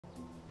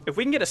If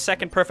we can get a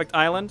second perfect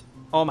island,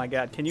 oh my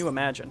god, can you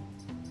imagine?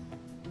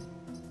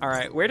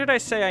 Alright, where did I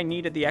say I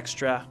needed the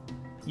extra?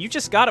 You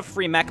just got a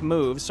free mech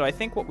move, so I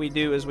think what we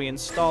do is we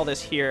install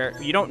this here.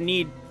 You don't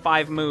need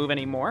 5 move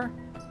anymore.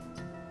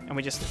 And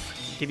we just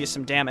give you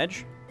some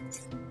damage.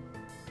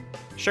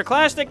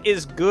 Shurclastic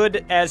is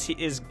good as he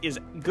is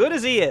good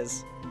as he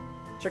is.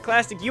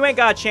 Shurclastic, you ain't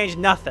gotta change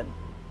nothing.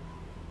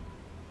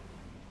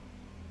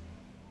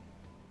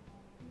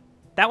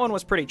 That one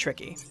was pretty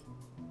tricky.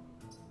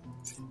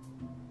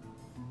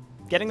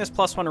 Getting this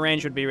 +1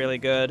 range would be really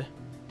good.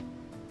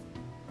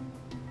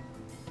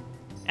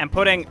 And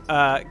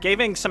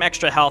giving some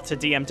extra health to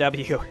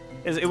DMW,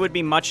 it would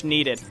be much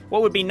needed.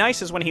 What would be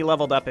nice is when he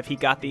leveled up, if he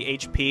got the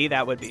HP,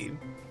 that would be...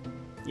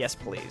 Yes,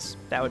 please.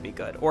 That would be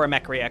good. Or a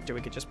mech reactor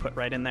we could just put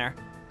right in there.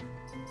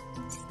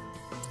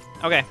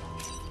 Okay.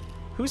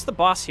 Who's the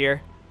boss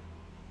here?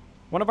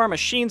 One of our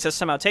machines has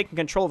somehow taken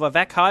control of a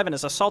Vec Hive and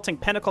is assaulting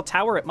Pinnacle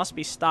Tower. It must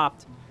be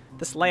stopped.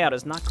 This layout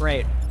is not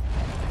great.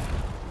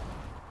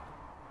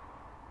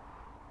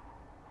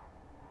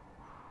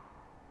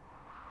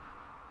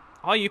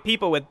 All you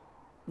people with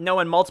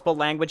knowing multiple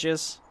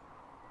languages.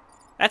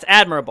 That's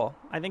admirable.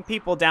 I think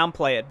people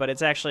downplay it, but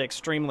it's actually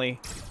extremely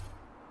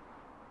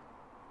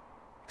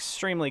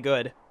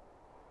good.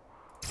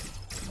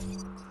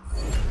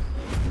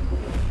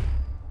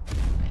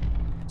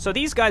 So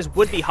these guys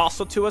would be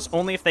hostile to us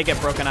only if they get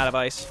broken out of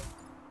ice.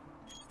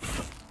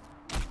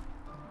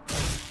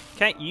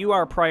 Okay, you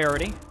are a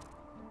priority.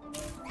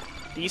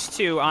 These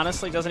two,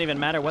 honestly, doesn't even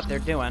matter what they're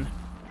doing.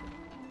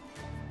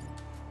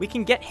 We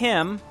can get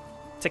him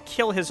to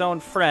kill his own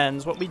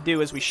friends. What we do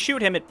is we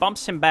shoot him, it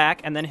bumps him back,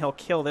 and then he'll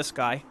kill this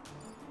guy.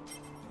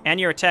 And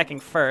you're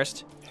attacking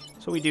first.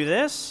 So we do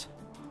this.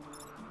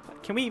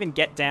 Can we even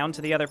get down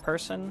to the other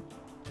person?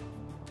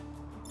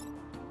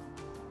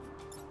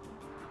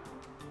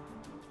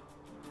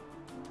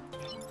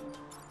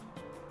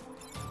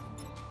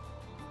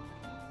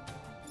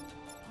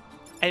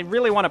 I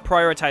really want to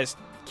prioritize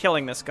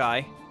killing this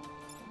guy.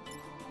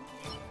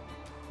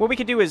 What we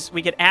could do is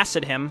we could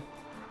acid him.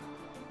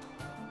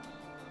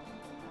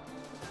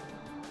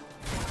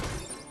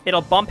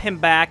 It'll bump him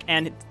back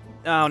and...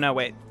 Oh, no,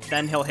 wait.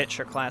 Then he'll hit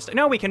Shurclastic.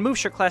 No, we can move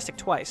Shurclastic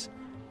twice.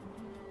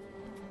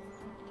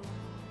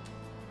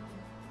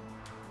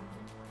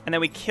 And then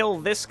we kill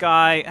this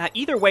guy.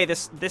 Either way,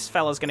 this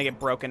fella's going to get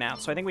broken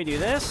out. So I think we do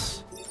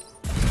this.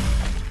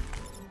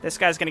 This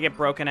guy's going to get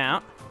broken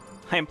out.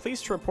 I am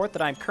pleased to report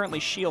that I'm currently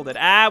shielded.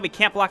 Ah, we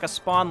can't block a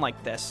spawn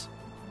like this.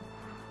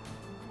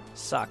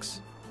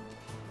 Sucks.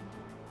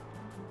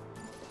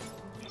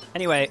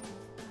 Anyway,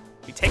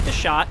 we take the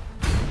shot.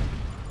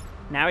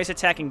 Now he's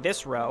attacking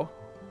this row.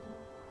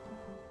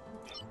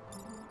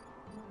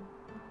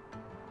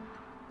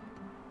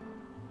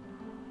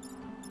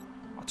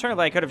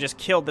 Alternatively, I could have just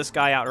killed this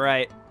guy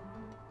outright.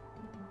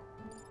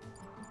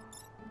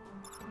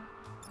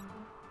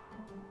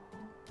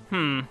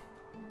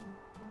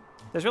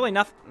 There's really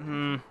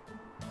nothing...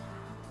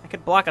 I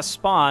could block a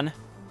spawn.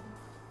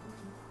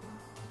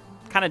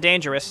 Kind of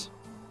dangerous.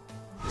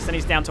 Then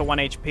he's down to 1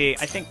 HP.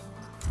 I think...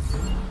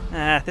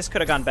 this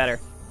could have gone better.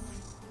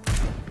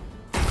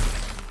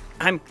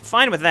 I'm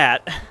fine with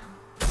that.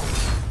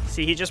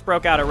 See, he just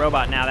broke out a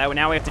robot now.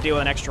 Now we have to deal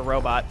with an extra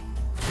robot.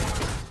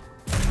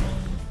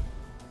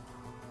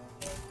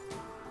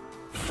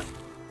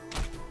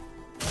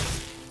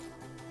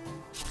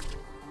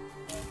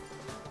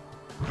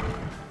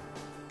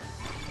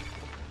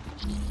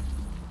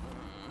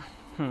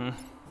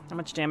 How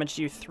much damage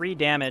do you? 3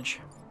 damage.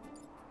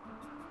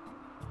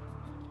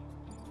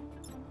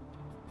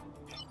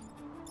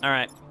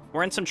 Alright.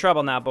 We're in some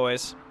trouble now,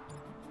 boys.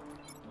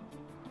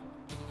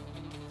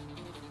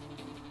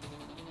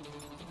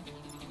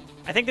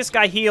 I think this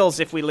guy heals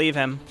if we leave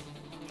him.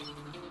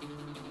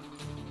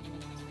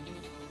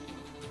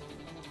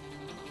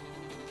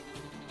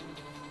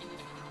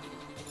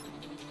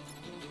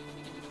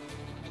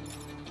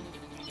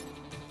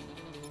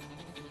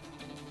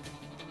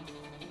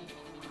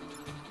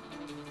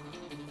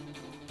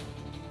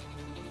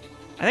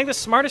 I think the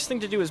smartest thing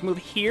to do is move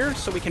here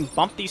so we can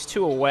bump these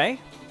two away.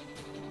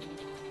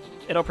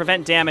 It'll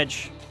prevent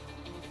damage.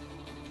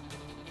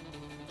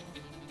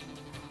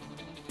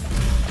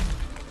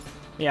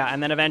 Yeah,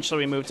 and then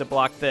eventually we move to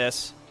block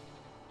this.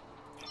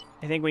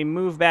 I think we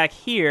move back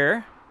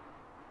here.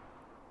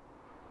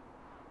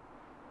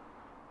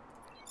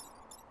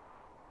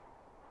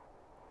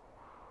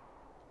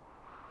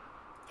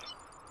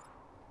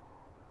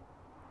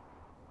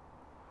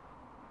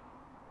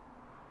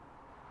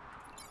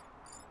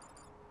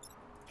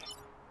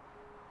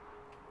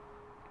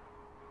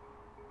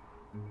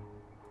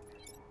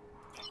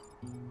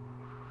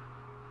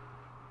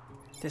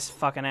 This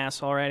fucking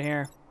asshole right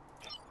here.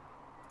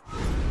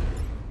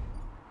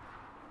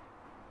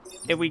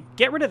 If we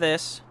get rid of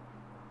this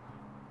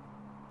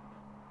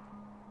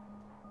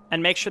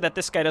and make sure that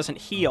this guy doesn't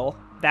heal,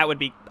 that would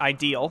be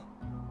ideal.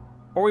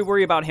 Or we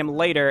worry about him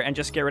later and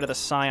just get rid of the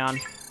Scion.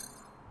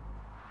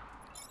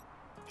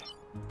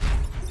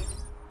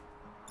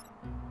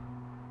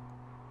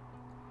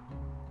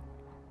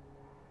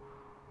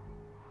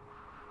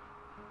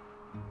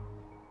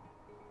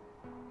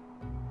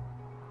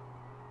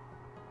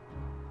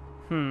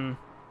 Definitely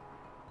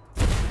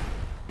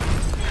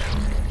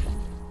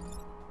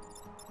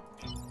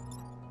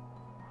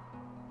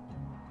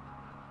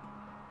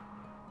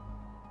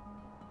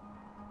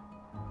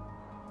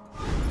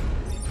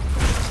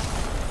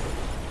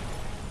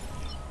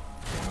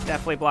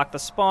block the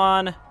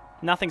spawn.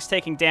 Nothing's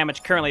taking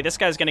damage currently. This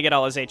guy's gonna get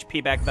all his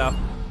HP back, though.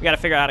 We gotta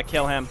figure out how to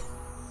kill him.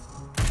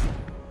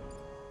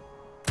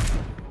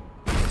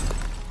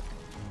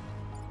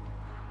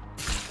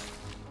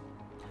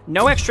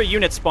 No extra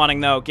unit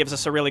spawning, though, gives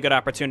us a really good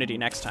opportunity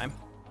next time.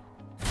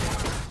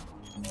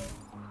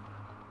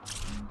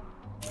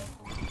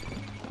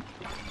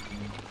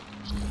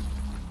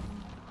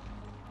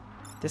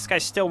 This guy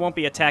still won't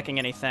be attacking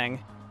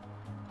anything.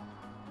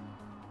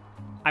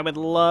 I would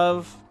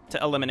love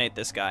to eliminate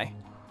this guy.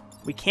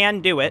 We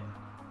can do it.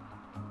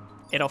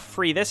 It'll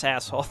free this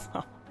asshole.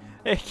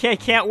 He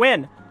can't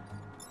win.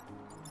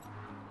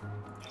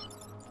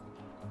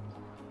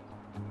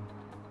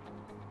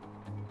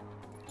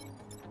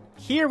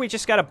 Here, we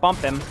just gotta bump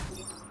him.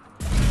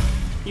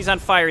 He's on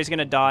fire. He's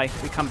gonna die.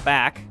 We come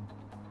back.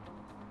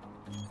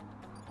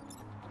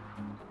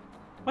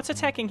 What's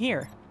attacking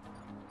here?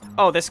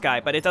 Oh, this guy,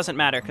 but it doesn't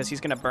matter because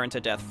he's gonna burn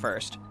to death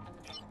first.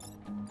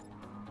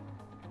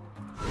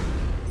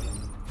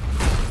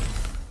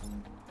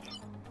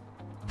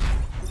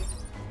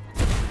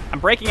 I'm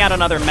breaking out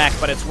another mech,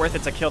 but it's worth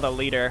it to kill the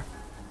leader.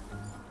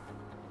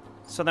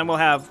 So then we'll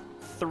have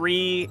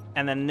 3,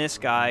 and then this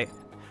guy.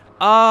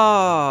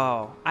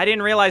 Oh, I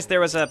didn't realize there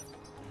was a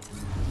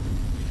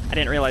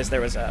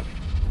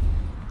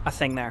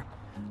thing there.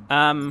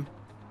 I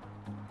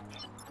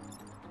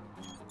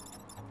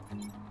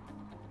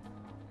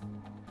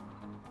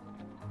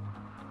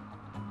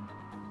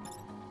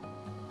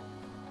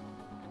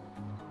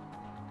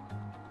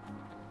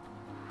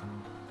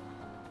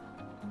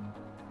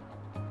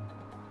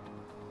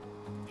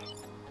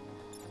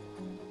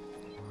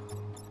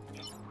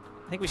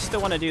think we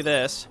still want to do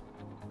this.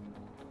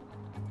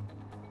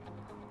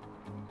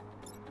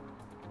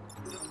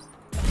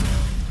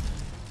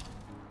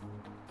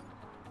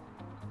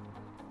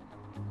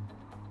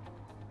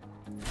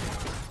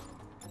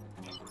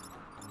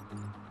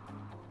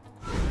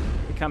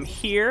 We come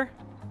here.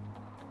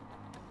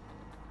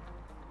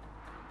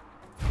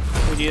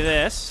 We do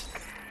this.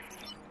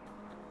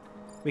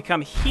 We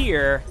come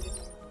here.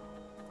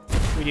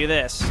 We do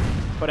this.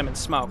 Put him in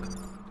smoke.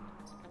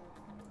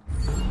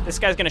 This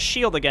guy's gonna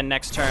shield again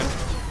next turn.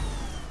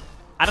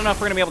 I don't know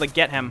if we're gonna be able to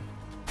get him.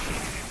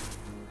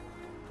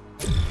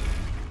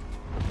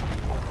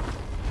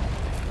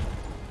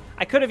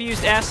 I could have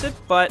used acid,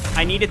 but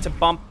I needed to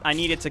bump. I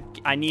needed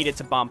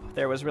to bump.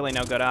 There was really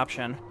no good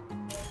option.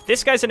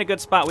 This guy's in a good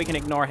spot. We can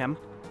ignore him.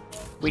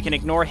 We can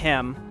ignore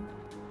him.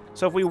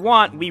 So if we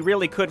want, we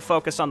really could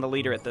focus on the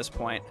leader at this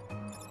point.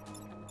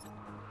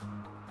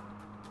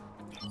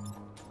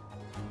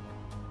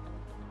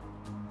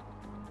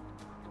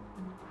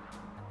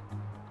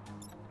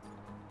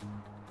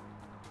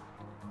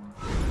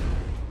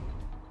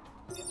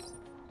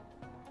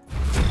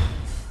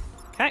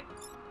 Okay.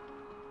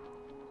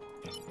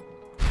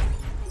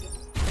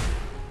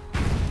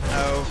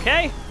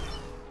 Okay.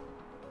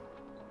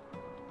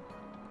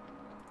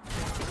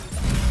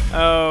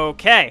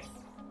 Okay.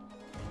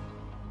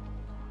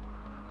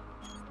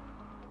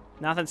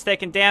 Nothing's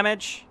taking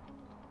damage.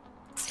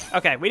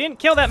 Okay, we didn't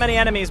kill that many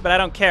enemies, but I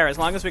don't care as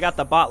long as we got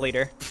the bot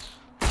leader.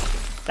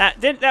 That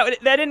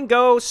didn't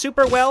go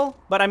super well,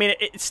 but I mean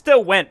it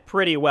still went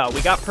pretty well.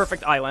 We got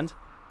perfect island,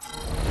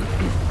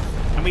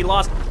 and we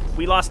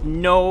lost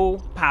no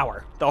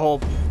power. The whole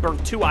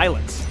 2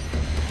 islands.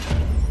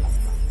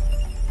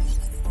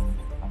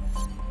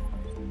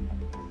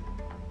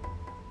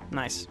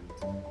 Nice.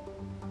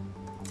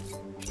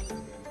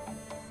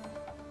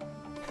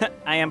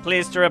 I am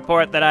pleased to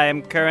report that I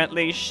am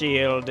currently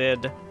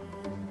shielded.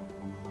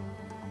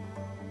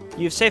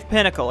 You've saved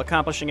Pinnacle,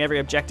 accomplishing every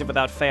objective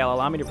without fail.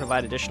 Allow me to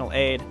provide additional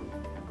aid.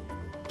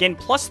 Gain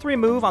 +3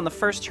 move on the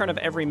first turn of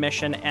every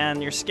mission,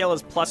 and your skill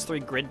is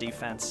 +3 grid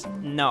defense.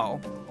 No.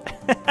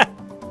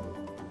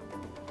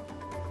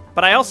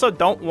 But I also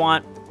don't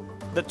want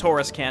the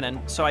Taurus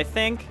cannon, so I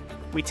think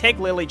we take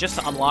Lily just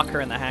to unlock her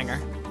in the hangar.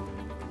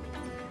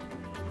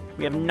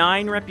 We have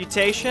 9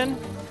 reputation.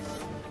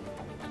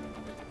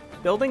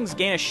 Buildings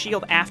gain a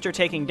shield after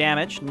taking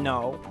damage.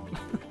 No.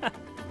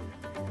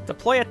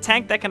 Deploy a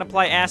tank that can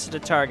apply acid to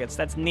targets.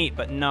 That's neat,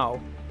 but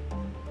no.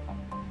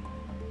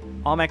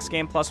 All mechs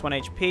gain +1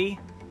 HP.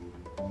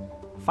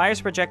 Fires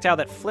a projectile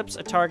that flips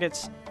a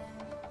target's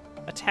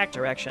attack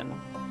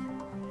direction.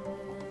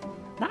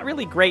 Not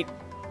really great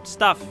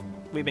stuff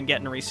we've been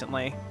getting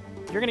recently.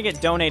 You're gonna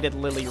get donated,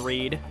 Lily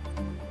Reed.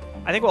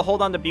 I think we'll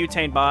hold on to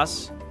Butane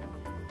Boss.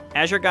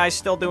 Azure Guy's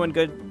still doing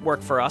good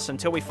work for us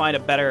until we find a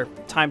better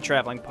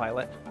time-traveling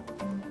pilot.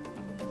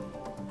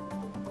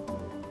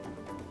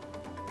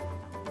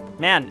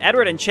 Man,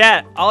 Edward in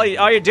chat, all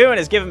you're doing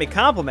is giving me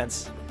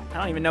compliments. I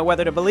don't even know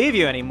whether to believe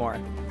you anymore.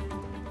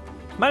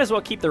 Might as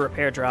well keep the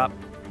repair drop.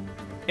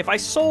 If I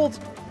sold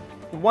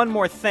one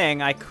more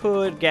thing, I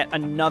could get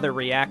another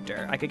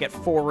reactor. I could get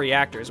 4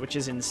 reactors, which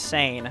is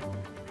insane.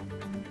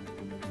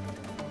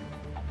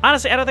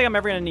 Honestly, I don't think I'm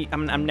ever gonna need...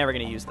 I'm never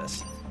gonna use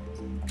this.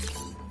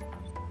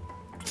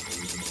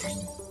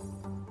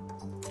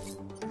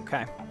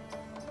 Okay.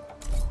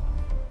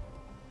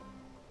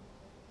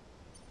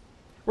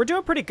 We're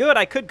doing pretty good.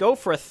 I could go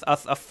for a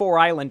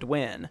 4-island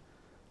win.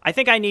 I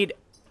think I need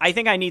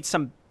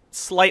some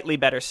slightly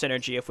better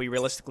synergy if we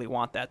realistically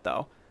want that,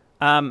 though.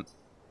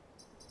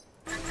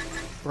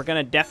 We're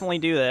gonna definitely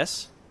do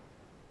this.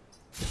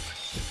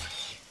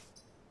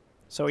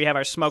 So we have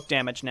our smoke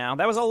damage now.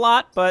 That was a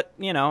lot, but,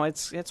 you know,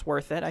 it's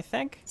worth it, I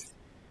think.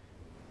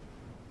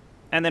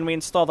 And then we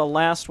install the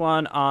last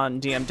one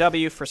on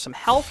DMW for some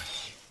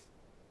health,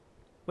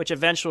 which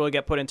eventually will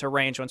get put into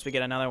range once we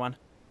get another one.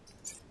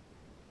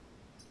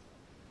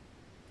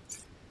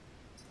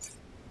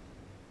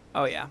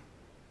 Oh, yeah.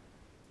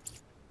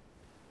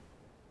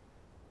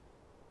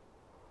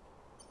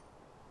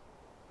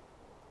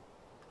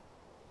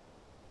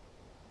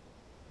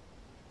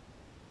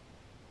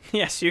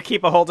 Yes, you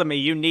keep a hold of me.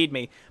 You need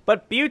me.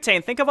 But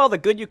Butane, think of all the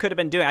good you could have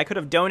been doing. I could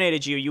have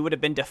donated you. You would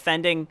have been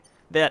defending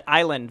that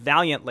island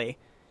valiantly.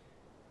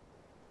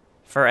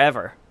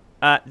 Forever.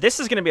 This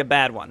is going to be a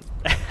bad one.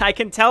 I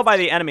can tell by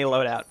the enemy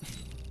loadout.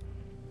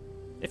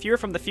 If you're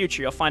from the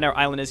future, you'll find our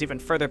island is even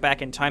further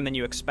back in time than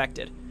you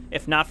expected.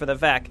 If not for the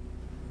VEC,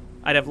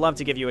 I'd have loved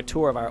to give you a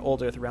tour of our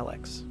old Earth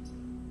relics.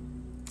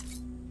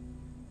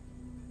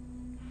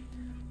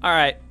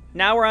 Alright,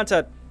 now we're on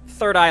to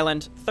 3rd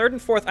island. 3rd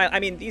and 4th island. I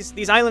mean,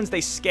 these islands,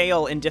 they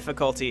scale in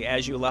difficulty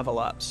as you level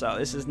up, so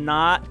this is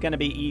not going to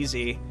be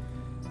easy.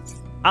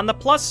 On the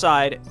plus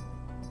side,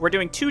 we're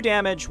doing 2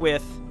 damage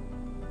with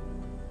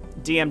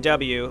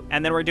DMW,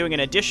 and then we're doing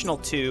an additional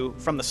 2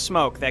 from the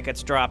smoke that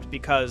gets dropped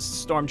because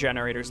storm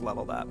generators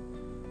leveled up.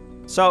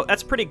 So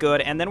that's pretty good,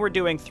 and then we're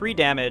doing 3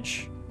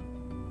 damage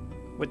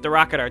with the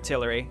rocket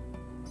artillery.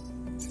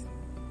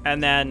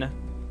 And then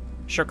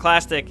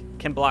Shurclastic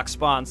can block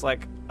spawns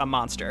like a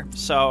monster.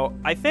 So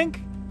I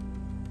think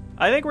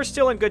we're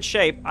still in good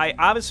shape. I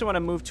obviously want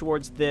to move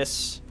towards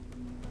this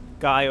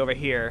guy over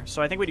here.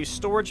 So I think we do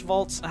storage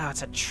vaults. Ah,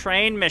 it's a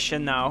train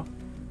mission, though.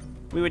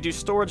 We would do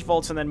storage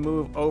vaults and then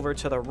move over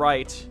to the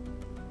right.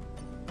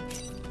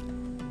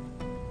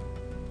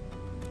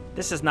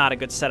 This is not a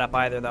good setup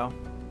either, though.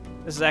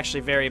 This is actually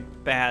very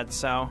bad,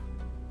 so...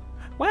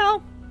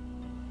 Well...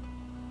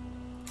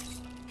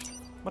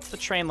 What's the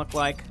train look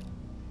like?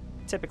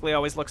 Typically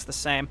always looks the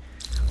same.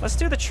 Let's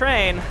do the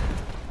train.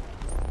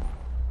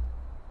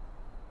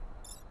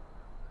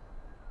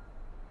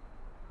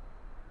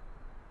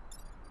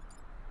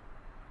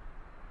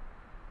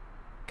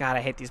 God,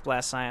 I hate these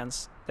blast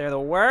scions. They're the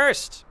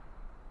worst.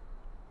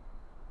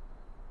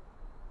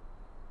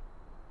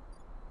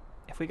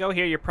 If we go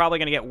here, you're probably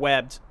going to get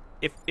webbed.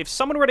 If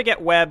someone were to get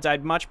webbed,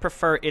 I'd much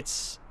prefer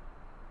it's...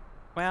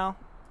 Well,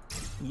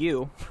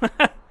 you.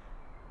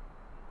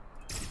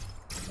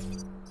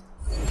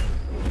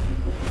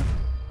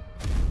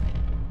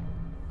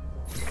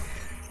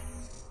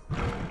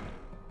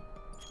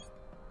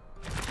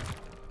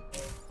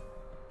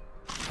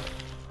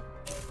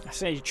 I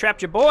say you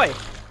trapped your boy.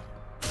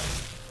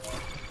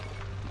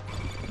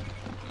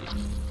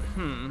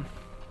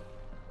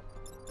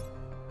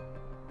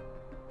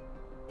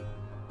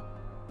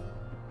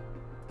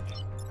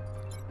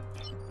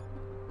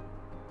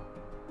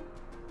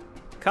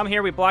 Come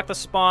here, we block the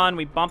spawn,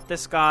 we bump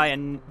this guy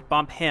and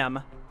bump him.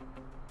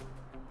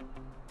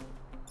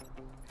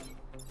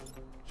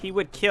 He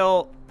would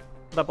kill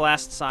the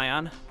blast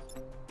scion.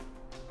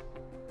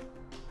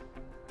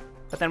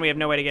 But then we have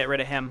no way to get rid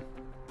of him.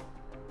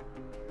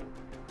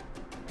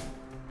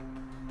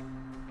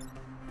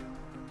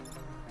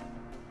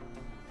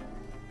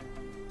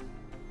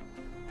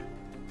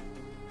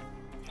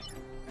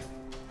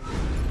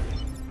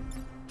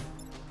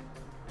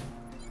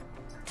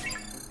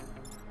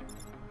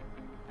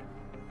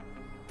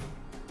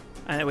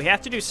 And we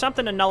have to do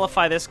something to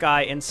nullify this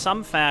guy in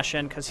some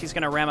fashion, because he's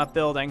going to ram up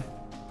building.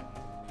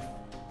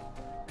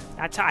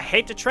 I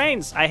hate the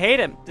trains. I hate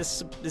him.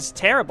 This is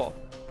terrible.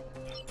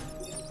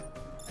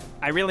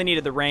 I really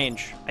needed the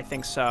range. I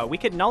think so. We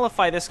could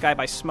nullify this guy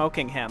by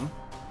smoking him.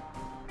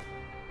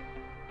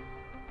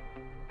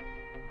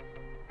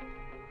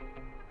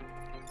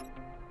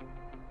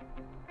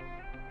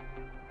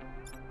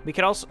 We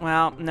could also...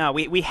 Well, no.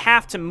 We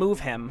have to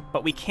move him,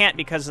 but we can't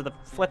because of the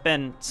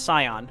flippin'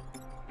 scion.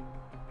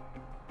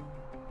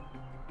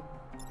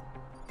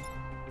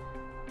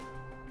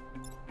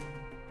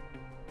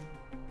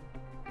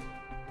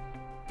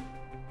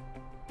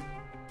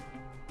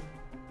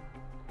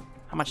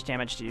 How much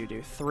damage do you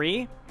do?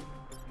 3?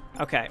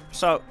 Okay,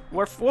 so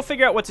we'll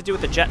figure out what to do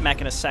with the jet mech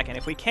in a second.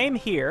 If we came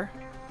here,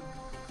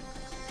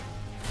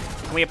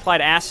 and we applied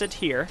acid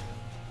here,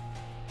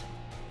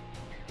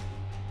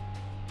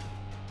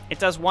 it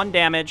does 1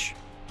 damage,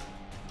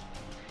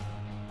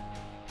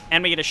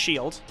 and we get a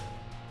shield,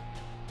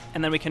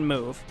 and then we can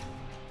move.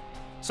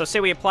 So say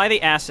we apply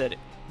the acid,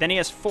 then he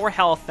has 4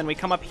 health, then we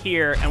come up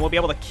here, and we'll be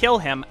able to kill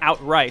him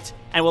outright,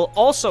 and we'll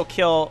also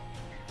kill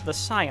the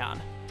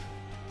Scion.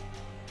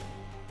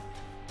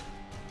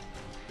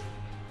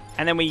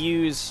 And then we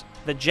use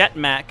the jet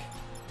mech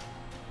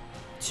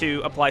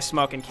to apply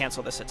smoke and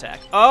cancel this attack.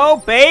 Oh,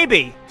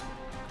 baby!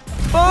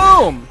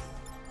 Boom!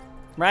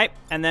 Right?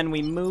 And then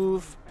we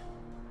move...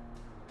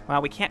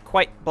 Well, we can't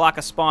quite block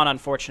a spawn,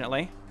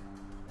 unfortunately.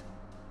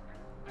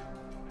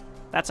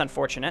 That's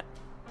unfortunate.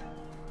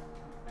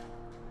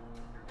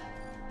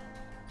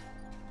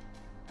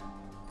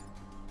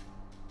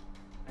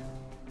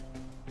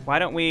 Why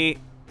don't we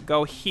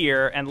go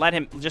here and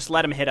just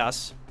let him hit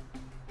us?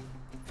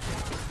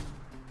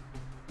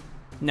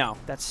 No,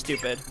 that's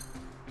stupid.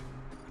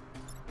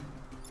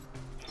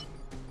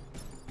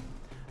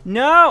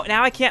 No!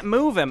 Now I can't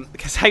move him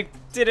because I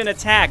did an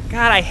attack.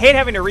 God, I hate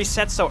having to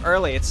reset so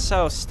early. It's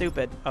so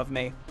stupid of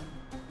me.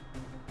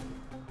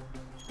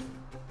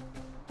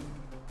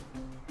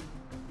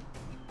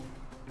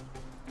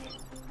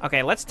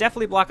 Okay, let's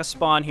definitely block a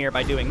spawn here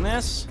by doing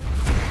this.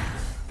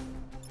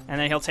 And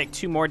then he'll take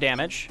 2 more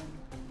damage.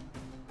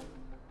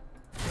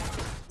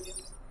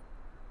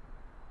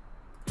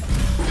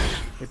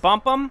 We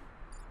bump him.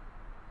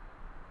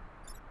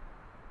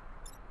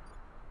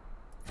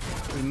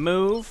 We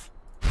move.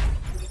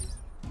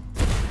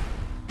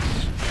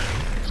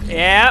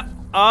 Yep.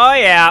 Oh,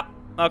 yeah.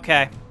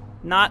 Okay.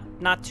 Not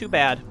too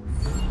bad.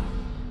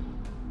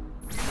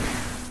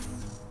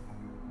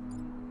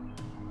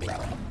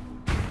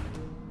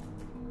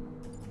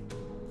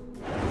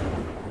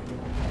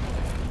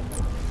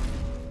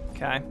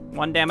 Okay.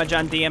 1 damage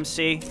on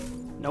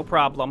DMC. No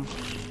problem.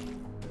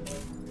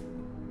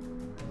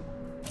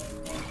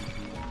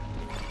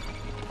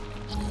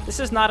 This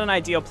is not an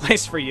ideal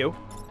place for you.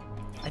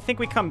 I think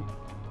we come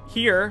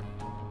here.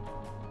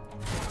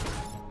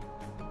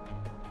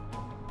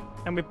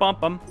 And we bump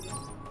them.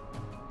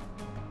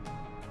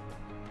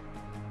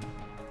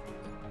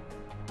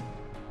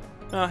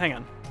 Oh, hang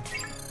on.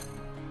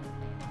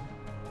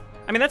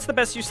 I mean, that's the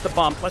best use of the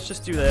bump. Let's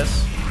just do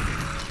this.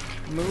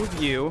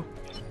 Move you.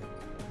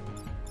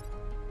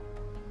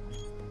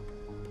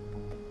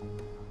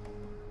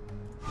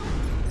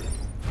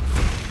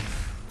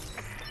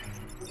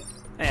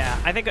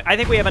 Yeah, I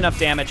think we have enough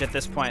damage at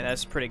this point.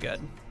 That's pretty good.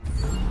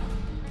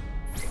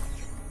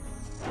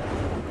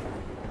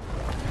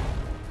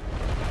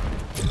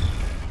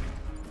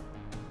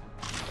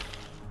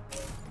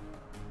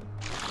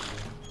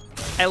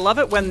 I love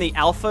it when the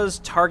alphas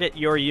target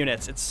your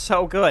units. It's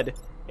so good.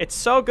 It's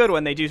so good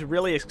when they do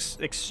really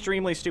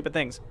extremely stupid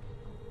things.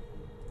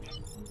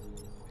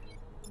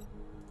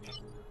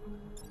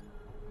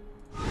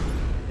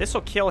 This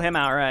will kill him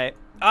outright.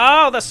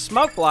 Oh, the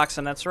smoke blocks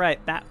him. That's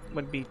right. That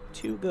would be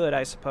too good,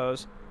 I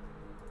suppose.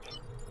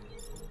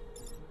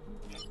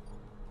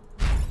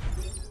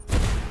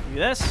 Do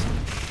this.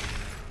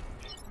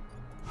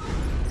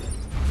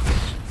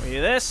 We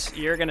do this.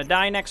 You're going to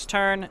die next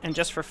turn. And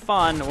just for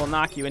fun, we'll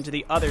knock you into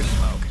the other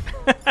smoke.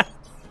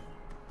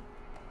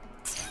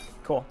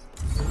 Cool.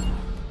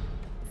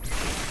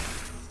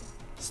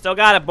 Still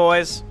got it,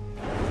 boys.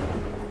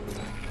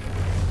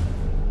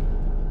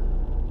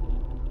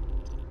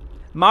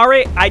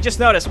 Mari, I just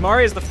noticed,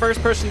 Mari is the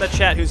first person in the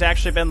chat who's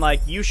actually been like,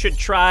 you should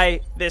try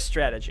this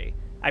strategy.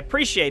 I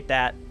appreciate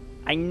that.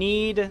 I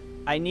need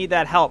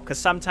that help, because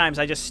sometimes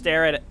I just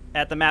stare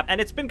at the map, and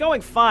it's been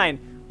going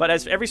fine, but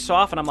as every so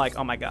often I'm like,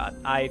 oh my god,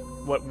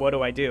 what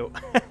do I do?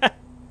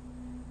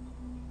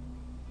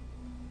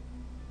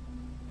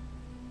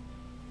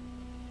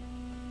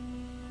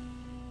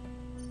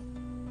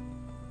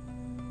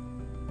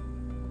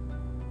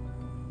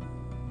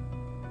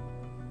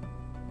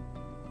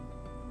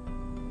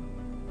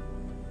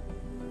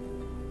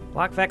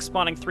 Block Vex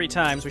spawning 3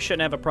 times. We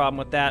shouldn't have a problem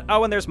with that.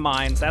 Oh, and there's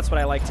mines. That's what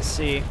I like to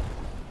see.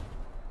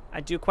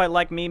 I do quite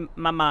like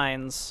my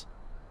mines.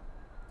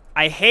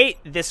 I hate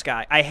this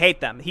guy. I hate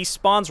them. He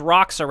spawns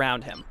rocks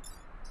around him.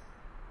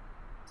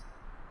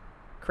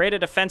 Create a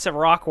defensive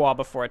rock wall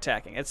before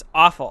attacking. It's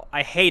awful.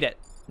 I hate it.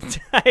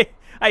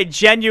 I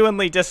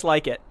genuinely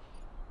dislike it.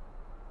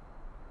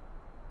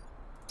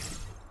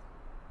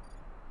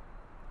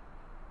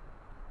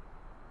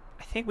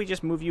 I think we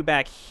just move you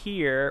back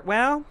here.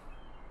 Well...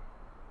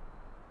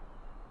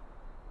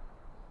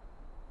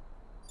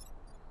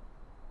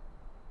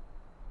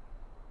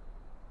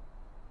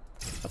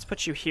 let's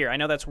put you here. I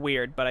know that's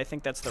weird, but I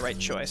think that's the right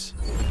choice.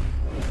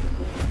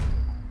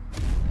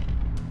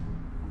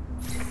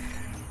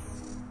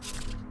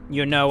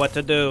 You know what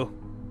to do.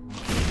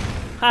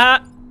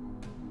 Haha!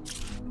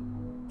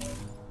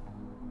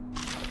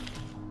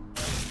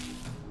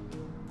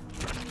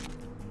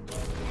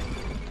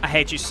 I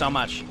hate you so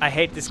much. I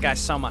hate this guy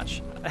so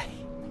much.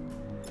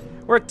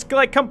 We're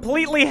like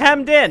completely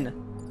hemmed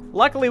in.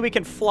 Luckily we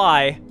can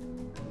fly.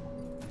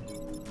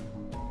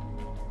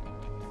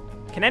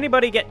 Can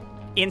anybody get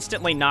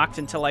instantly knocked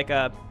into like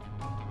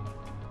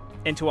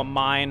into a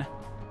mine?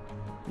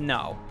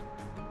 No.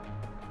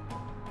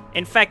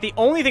 In fact, the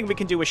only thing we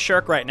can do with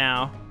Shirk right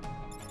now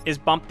is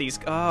bump these.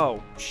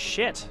 Oh,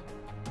 shit.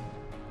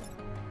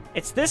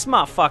 It's this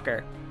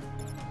motherfucker.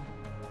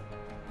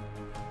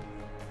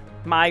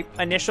 My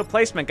initial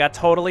placement got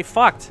totally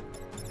fucked.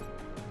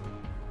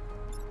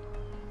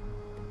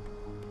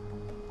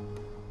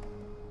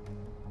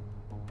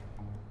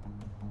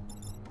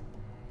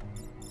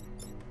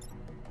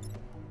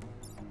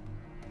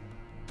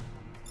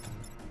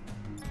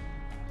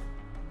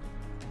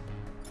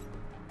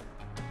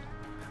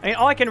 I mean,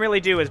 all I can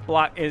really do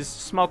is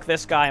smoke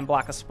this guy and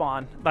block a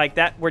spawn. Like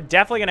that, we're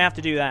definitely gonna have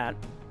to do that.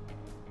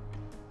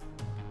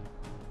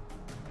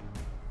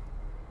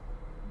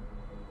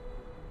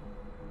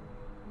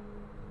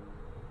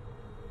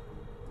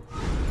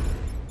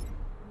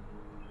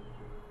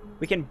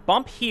 We can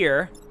bump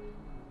here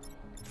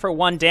for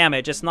 1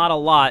 damage. It's not a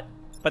lot,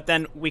 but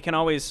then we can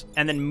always,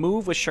 and then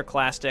move with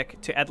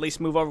Shurklastic to at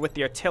least move over with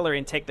the artillery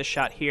and take the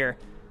shot here.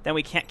 Then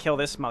we can't kill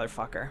this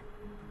motherfucker.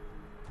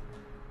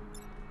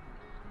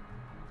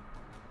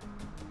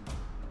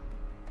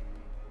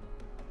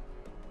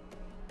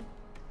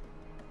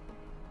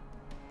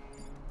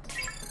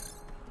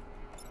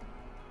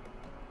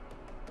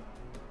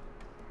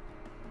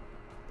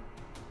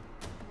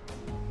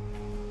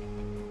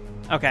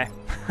 Okay.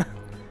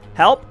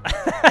 Help!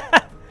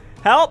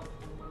 Help!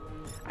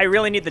 I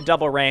really need the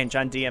double range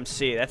on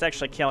DMC. That's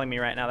actually killing me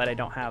right now that I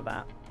don't have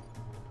that.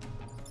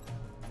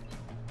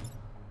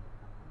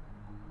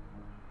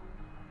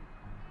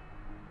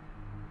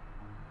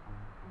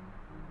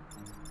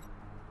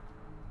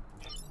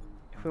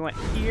 If we went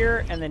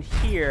here and then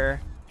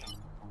here...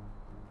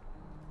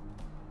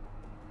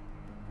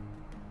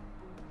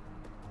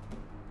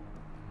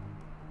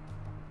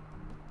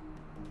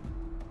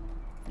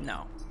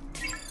 No.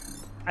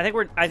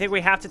 I think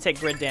we have to take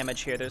grid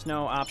damage here. There's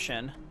no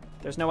option.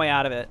 There's no way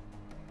out of it.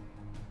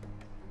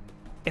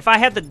 If I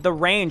had the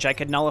range, I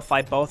could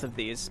nullify both of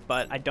these,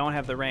 but I don't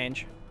have the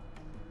range.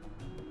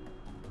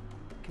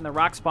 Can the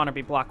rock spawner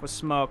be blocked with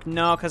smoke?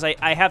 No, because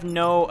I have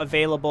no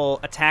available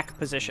attack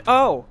position.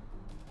 Oh!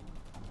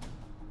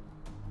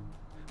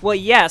 Well,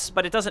 yes,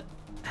 but it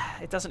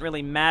doesn't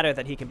really matter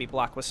that he can be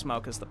blocked with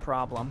smoke is the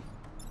problem.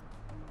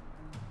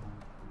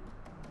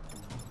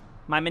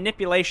 My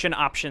manipulation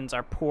options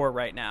are poor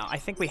right now. I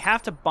think we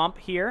have to bump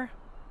here.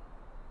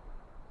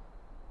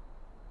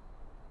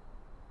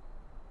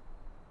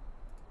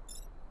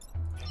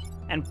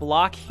 And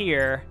block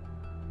here.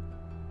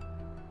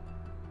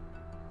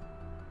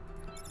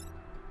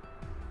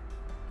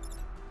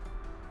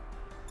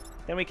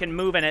 Then we can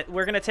move in it.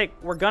 We're gonna take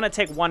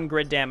 1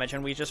 grid damage,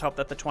 and we just hope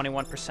that the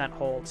 21%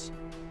 holds.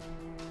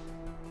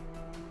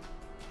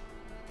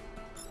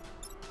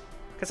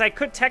 Because I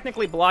could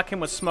technically block him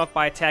with smoke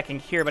by attacking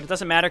here, but it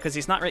doesn't matter because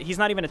he's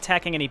not even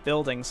attacking any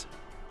buildings.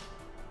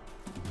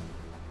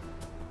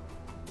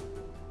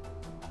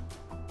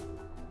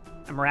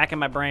 I'm racking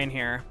my brain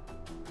here.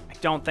 I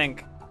don't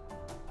think...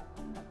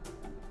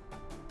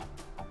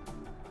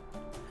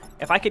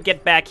 If I could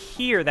get back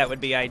here, that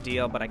would be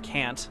ideal, but I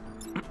can't.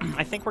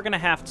 I think we're going to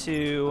have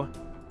to...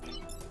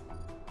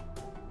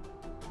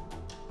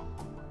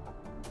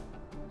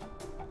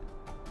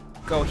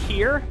 go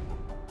here.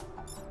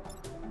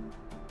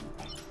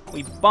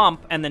 We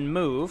bump and then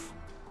move.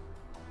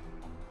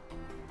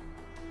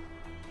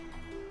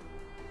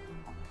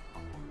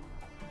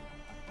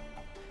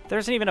 There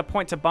isn't even a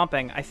point to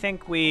bumping. I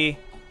think we...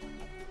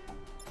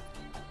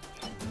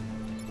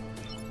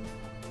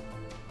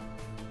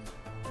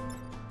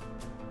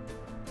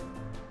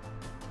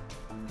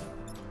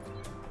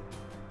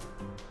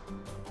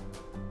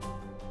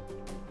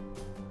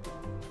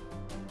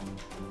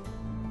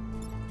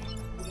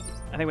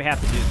 I think we have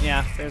to do...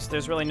 Yeah,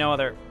 there's really no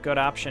other good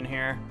option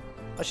here.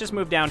 Let's just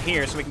move down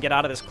here so we can get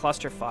out of this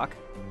clusterfuck.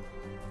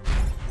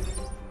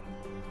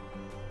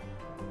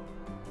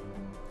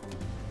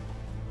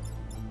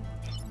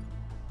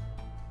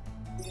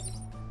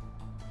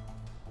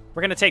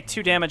 We're gonna take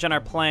 2 damage on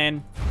our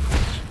plane.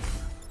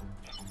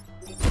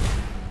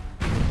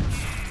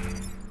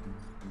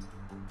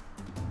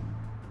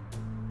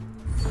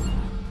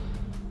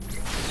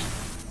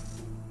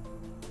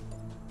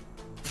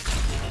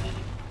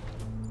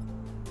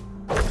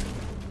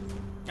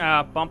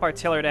 Bump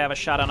artillery to have a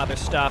shot on other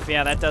stuff.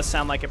 Yeah, that does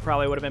sound like it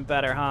probably would have been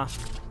better, huh?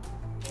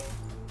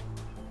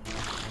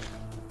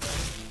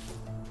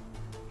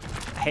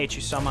 I hate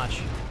you so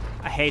much.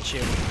 I hate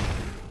you.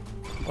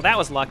 Well, that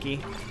was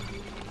lucky.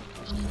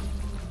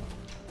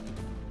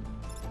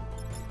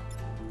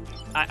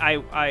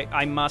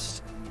 I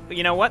must...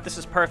 You know what? This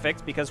is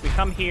perfect, because we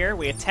come here,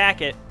 we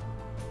attack it.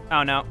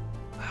 Oh, no.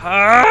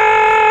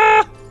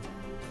 Ah!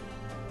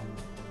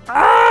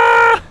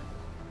 Ah!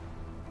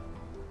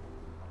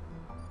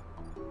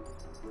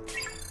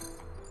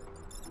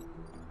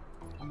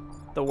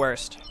 The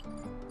worst.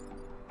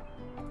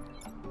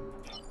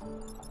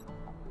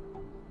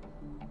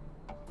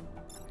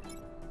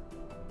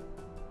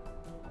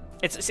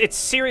 It's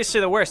seriously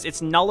the worst.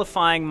 It's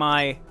nullifying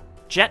my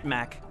jet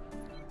mech.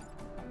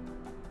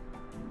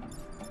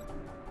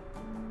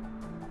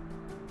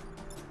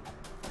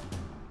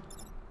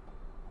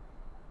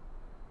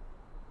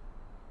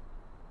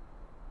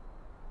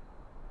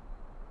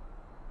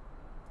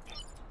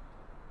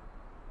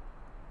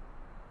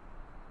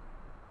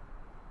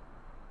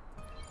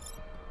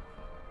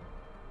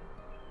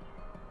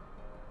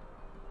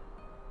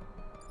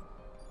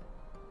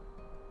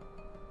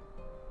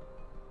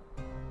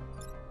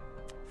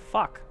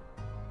 fuck?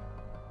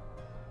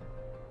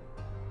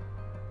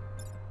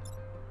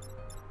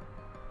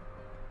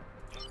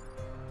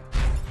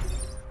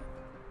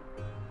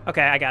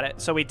 Okay, I got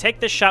it. So we take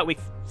this shot, we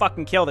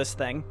fucking kill this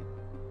thing.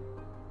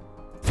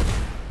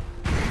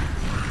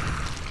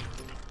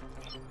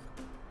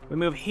 We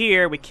move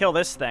here, we kill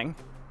this thing.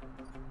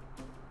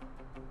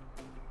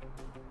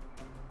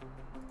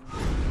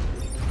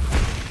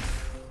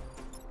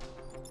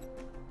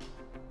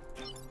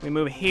 We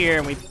move here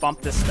and we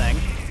bump this thing.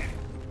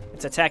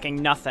 It's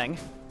attacking nothing.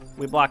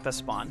 We block the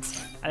spawn.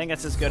 I think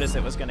that's as good as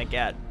it was gonna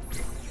get.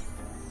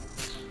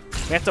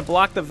 We have to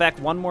block the Vec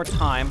one more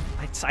time.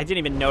 I didn't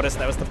even notice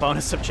that was the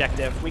bonus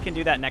objective. We can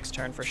do that next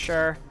turn for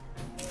sure.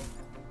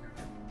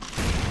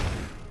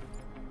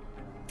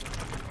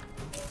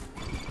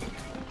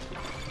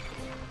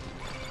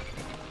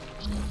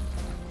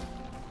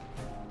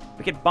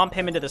 We could bump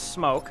him into the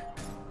smoke.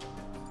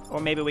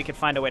 Or maybe we could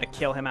find a way to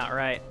kill him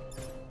outright.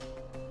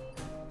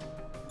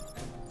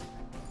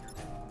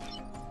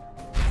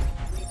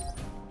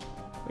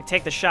 We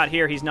take the shot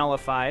here, he's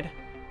nullified.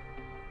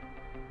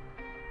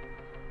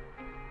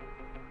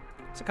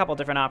 There's a couple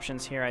different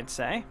options here, I'd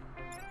say.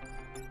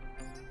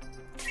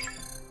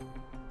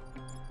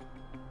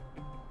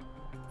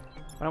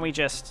 Why don't we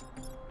just...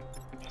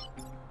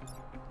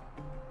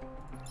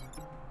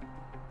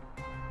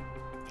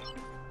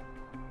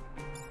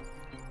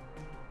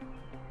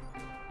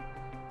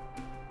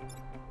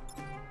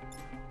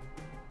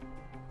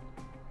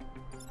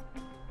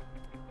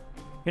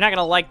 You're not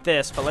gonna like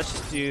this, but let's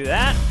just do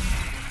that.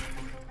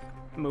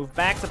 Move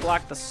back to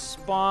block the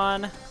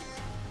spawn.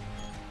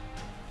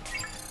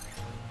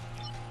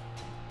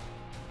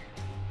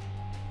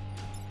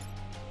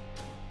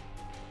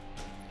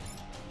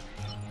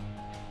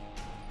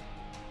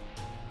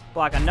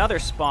 Block another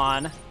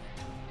spawn.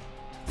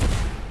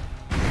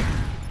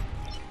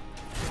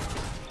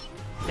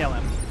 Kill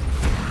him.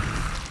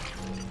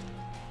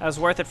 That was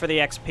worth it for the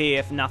XP,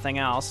 if nothing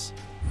else.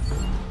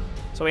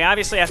 So we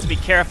obviously have to be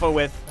careful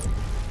with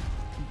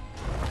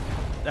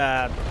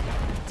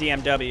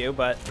DMW,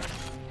 but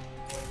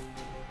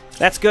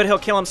that's good. He'll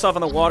kill himself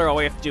in the water. All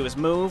we have to do is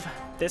move.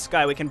 This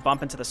guy we can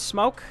bump into the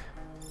smoke.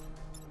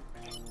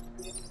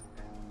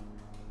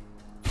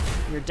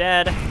 You're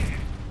dead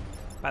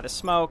by the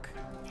smoke.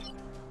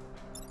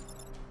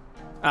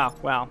 Oh,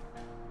 well.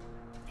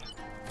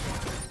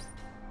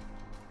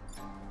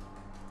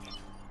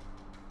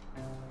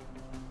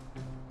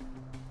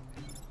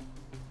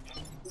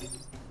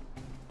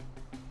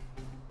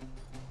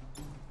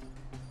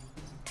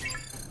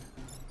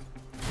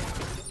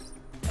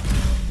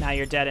 Now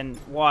you're dead in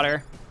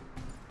water.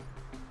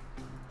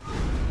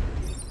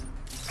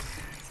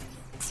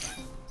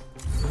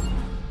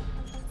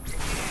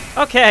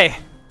 Okay.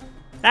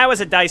 That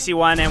was a dicey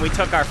one, and we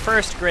took our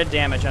first grid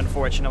damage,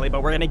 unfortunately,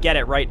 but we're going to get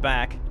it right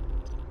back.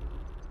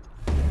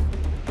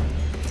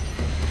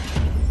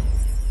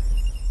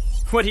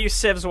 What are you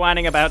civs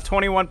whining about?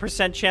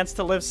 21% chance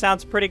to live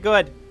sounds pretty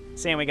good.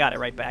 Saying we got it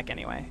right back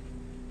anyway.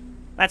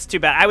 That's too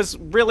bad. I was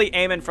really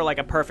aiming for like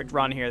a perfect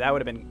run here. That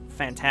would have been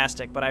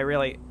fantastic, but I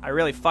really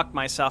fucked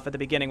myself at the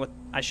beginning with...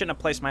 I shouldn't have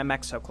placed my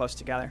mechs so close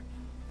together.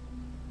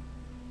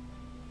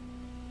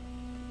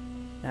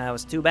 That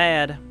was too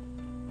bad.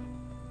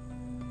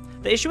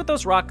 The issue with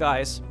those rock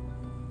guys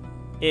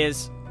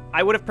is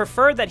I would have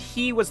preferred that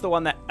he was the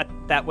one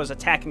that was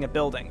attacking a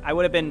building. I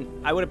would have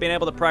been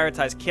able to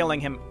prioritize killing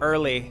him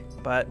early,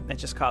 but it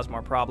just caused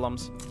more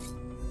problems.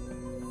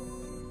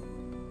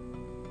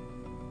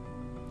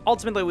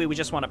 Ultimately, we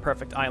just want a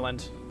perfect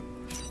island.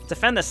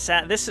 Defend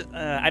the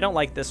I don't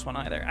like this one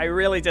either. I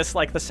really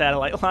dislike the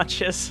satellite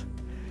launches.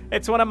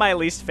 It's one of my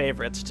least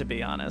favorites, to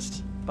be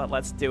honest. But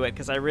let's do it,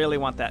 because I really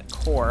want that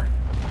core.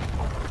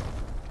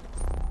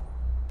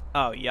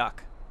 Oh, yuck.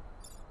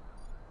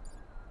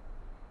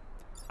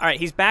 Alright,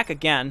 he's back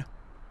again.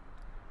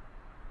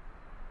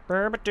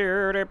 I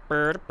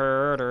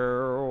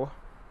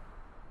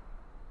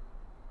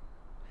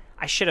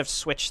should have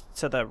switched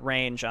to the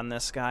range on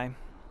this guy.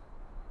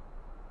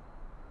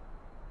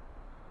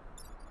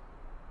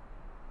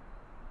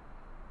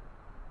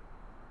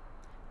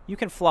 You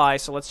can fly,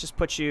 so let's just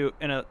put you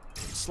in a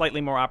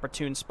slightly more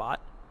opportune spot.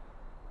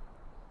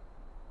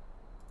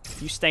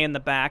 You stay in the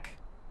back.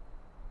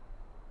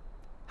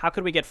 How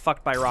could we get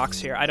fucked by rocks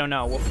here? I don't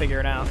know. We'll figure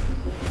it out.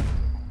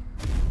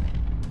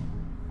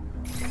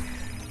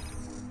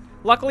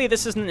 Luckily,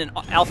 this isn't an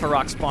alpha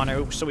rock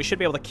spawner, so we should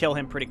be able to kill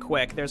him pretty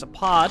quick. There's a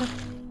pod.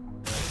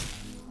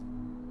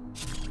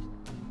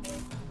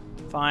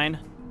 Fine.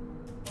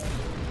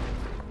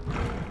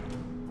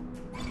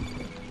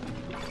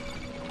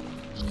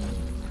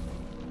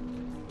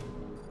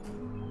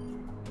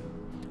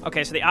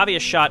 Okay, so the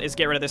obvious shot is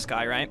get rid of this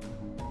guy, right?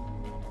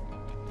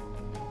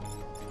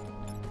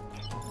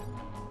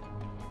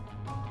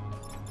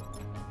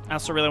 I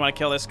also really want to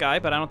kill this guy,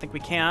 but I don't think we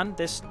can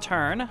this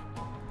turn.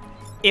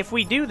 If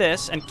we do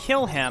this and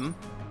kill him,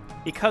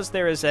 because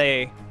there is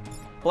a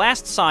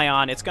blast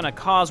scion, it's going to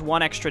cause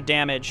 1 extra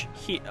damage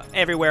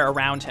everywhere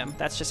around him.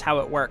 That's just how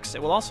it works.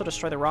 It will also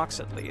destroy the rocks,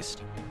 at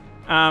least.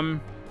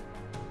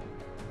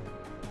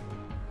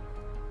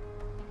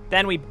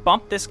 Then we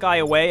bump this guy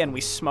away and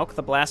we smoke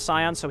the Blast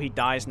Scion so he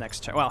dies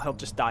next turn. Well, he'll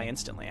just die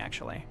instantly,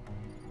 actually.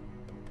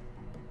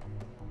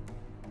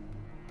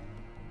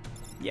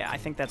 Yeah, I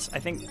think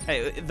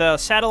the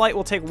satellite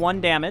will take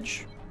 1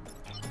 damage.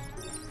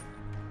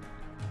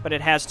 But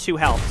it has 2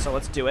 health, so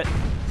let's do it.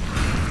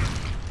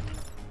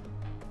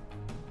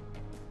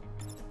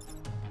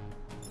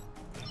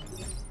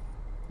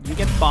 You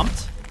get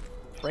bumped.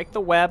 Break the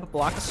web,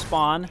 block a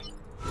spawn.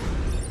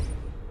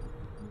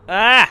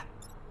 Ah!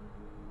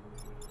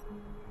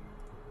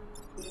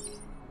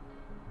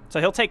 So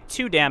he'll take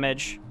 2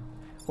 damage.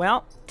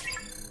 Well,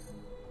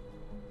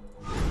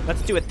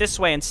 let's do it this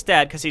way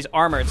instead, because he's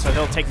armored, so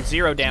he'll take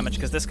 0 damage,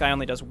 because this guy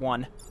only does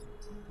 1.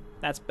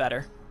 That's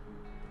better.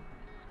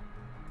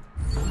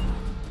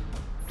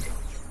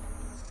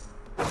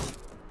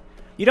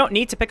 You don't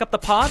need to pick up the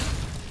pod.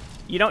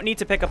 You don't need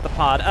to pick up the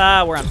pod.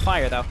 We're on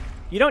fire, though.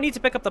 You don't need to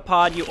pick up the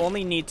pod. You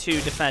only need to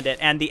defend it,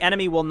 and the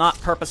enemy will not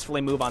purposefully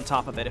move on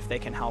top of it if they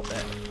can help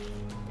it.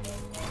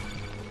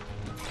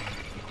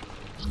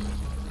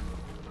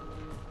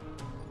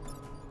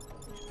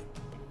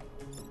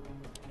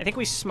 I think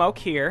we smoke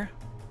here.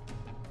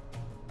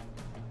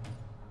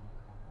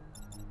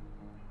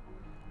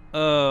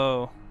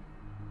 Oh.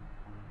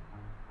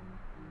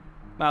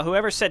 Well,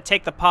 whoever said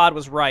take the pod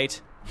was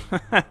right.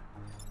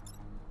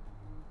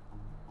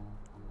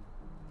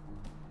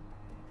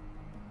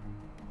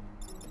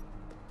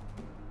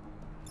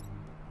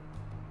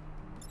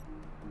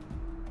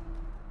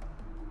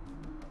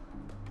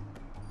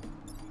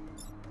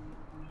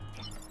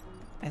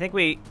 I think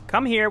we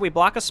come here, we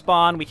block a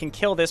spawn, we can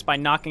kill this by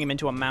knocking him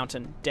into a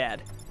mountain,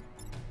 dead.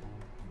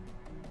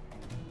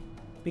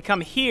 We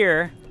come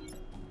here.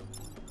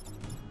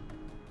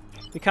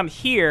 We come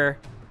here.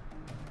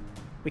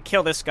 We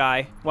kill this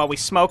guy. Well, we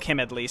smoke him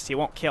at least. He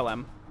won't kill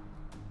him.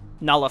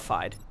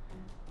 Nullified.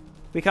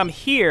 We come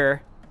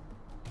here,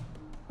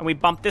 and we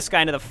bump this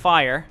guy into the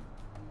fire,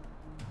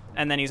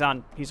 and then he's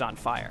on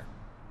fire.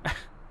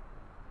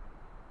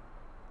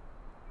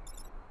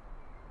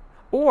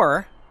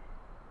 Or,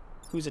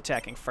 who's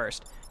attacking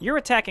first? You're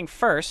attacking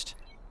first.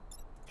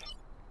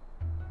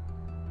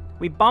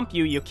 We bump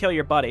you, you kill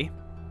your buddy.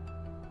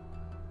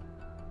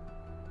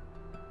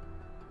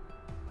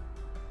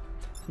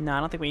 No, I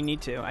don't think we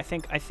need to. I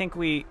think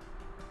we...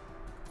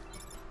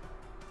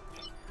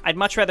 I'd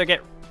much rather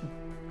get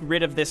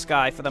rid of this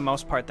guy for the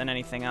most part than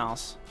anything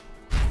else.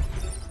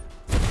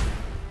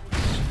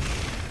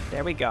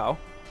 There we go.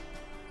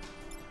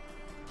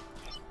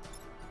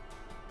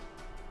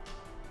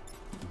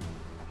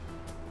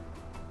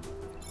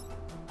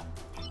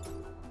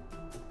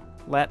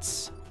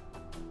 Let's...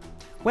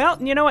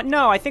 Well, you know what?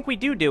 No, I think we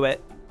do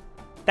it.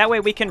 That way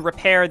we can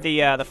repair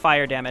the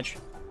fire damage.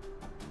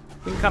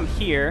 We can come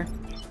here.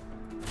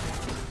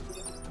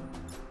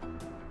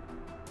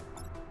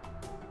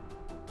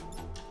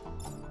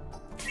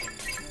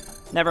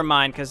 Never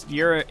mind, because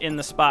you're in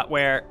the spot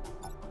where...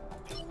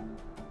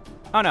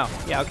 Oh, no.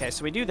 Yeah, okay,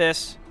 so we do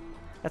this.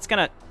 That's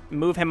going to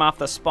move him off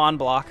the spawn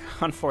block,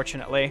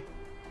 unfortunately.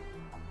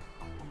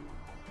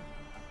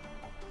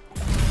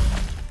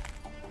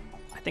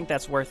 I think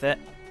that's worth it.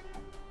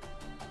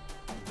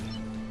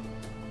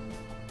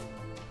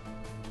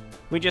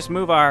 We just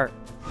move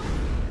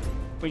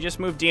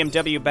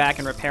DMW back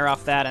and repair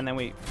off that, and then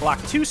we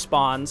block 2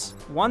 spawns.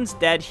 One's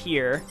dead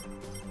here.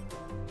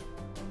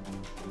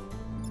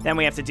 Then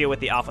we have to deal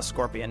with the Alpha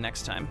Scorpion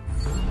next time.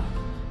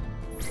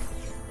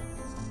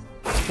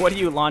 What are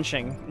you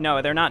launching?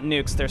 No, they're not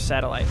nukes, they're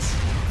satellites.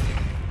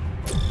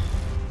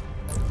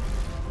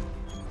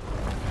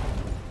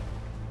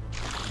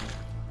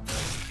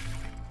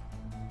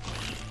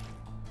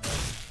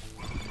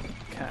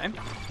 Okay.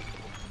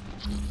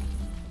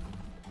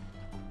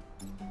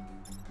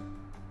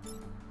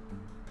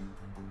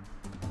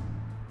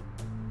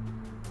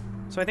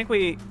 So I think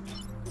we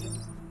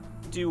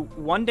do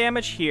 1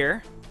 damage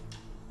here.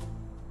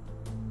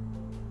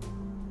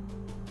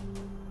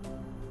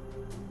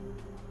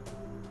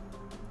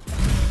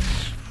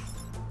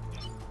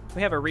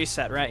 We have a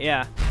reset, right?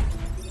 Yeah.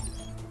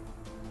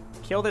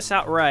 Kill this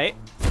outright.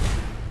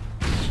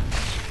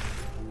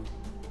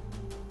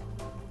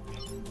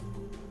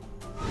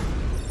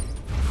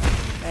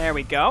 There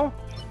we go.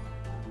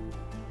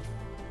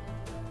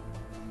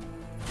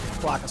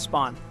 Block a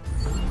spawn.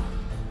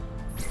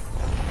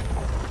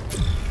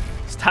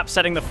 Stop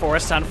setting the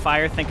forest on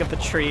fire. Think of the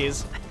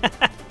trees.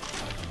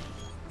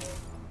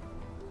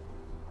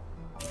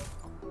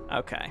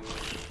 Okay.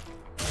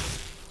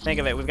 Think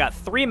of it. We've got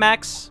 3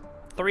 mechs.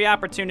 3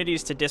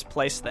 opportunities to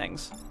displace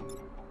things.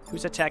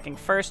 Who's attacking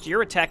first?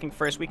 You're attacking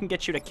first. We can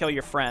get you to kill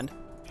your friend.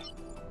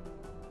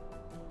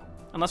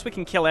 Unless we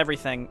can kill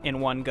everything in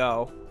one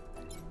go.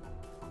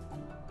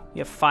 You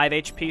have 5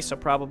 HP, so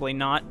probably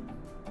not.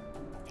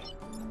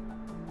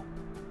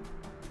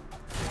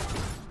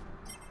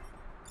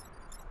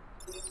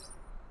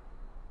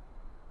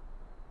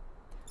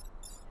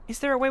 Is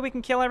there a way we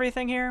can kill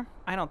everything here?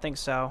 I don't think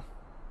so.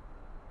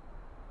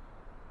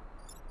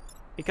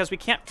 Because we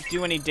can't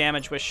do any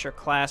damage with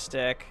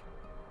Shirklastic.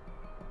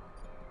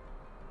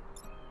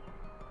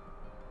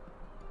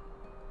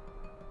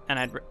 And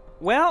I'd...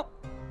 Well...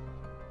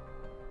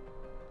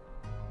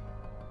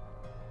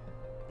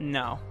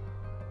 No.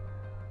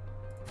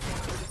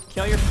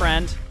 Kill your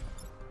friend.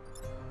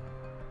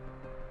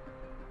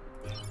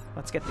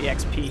 Let's get the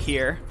XP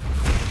here.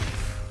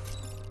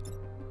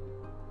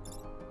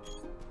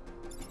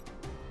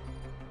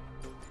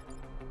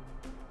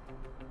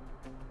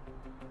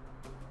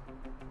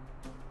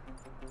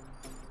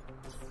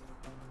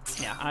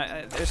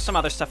 Yeah, there's some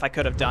other stuff I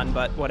could have done,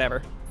 but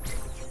whatever.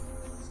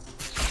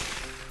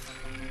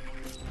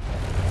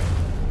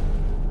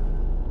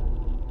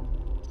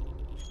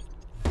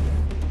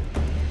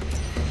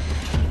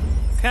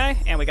 Okay,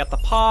 and we got the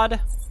pod.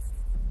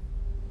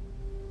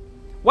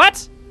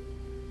 What?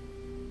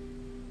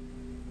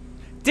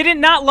 Did it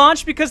not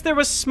launch because there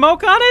was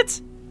smoke on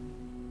it?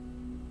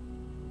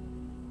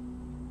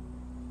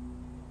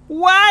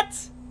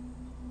 What?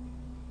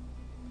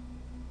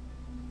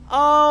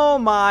 Oh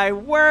my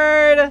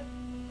word.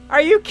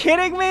 Are you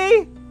kidding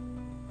me?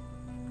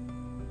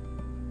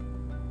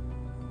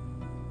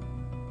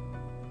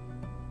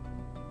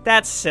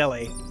 That's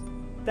silly.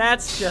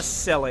 That's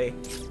just silly.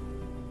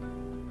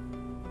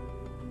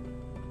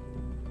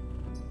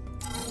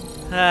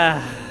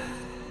 Ah.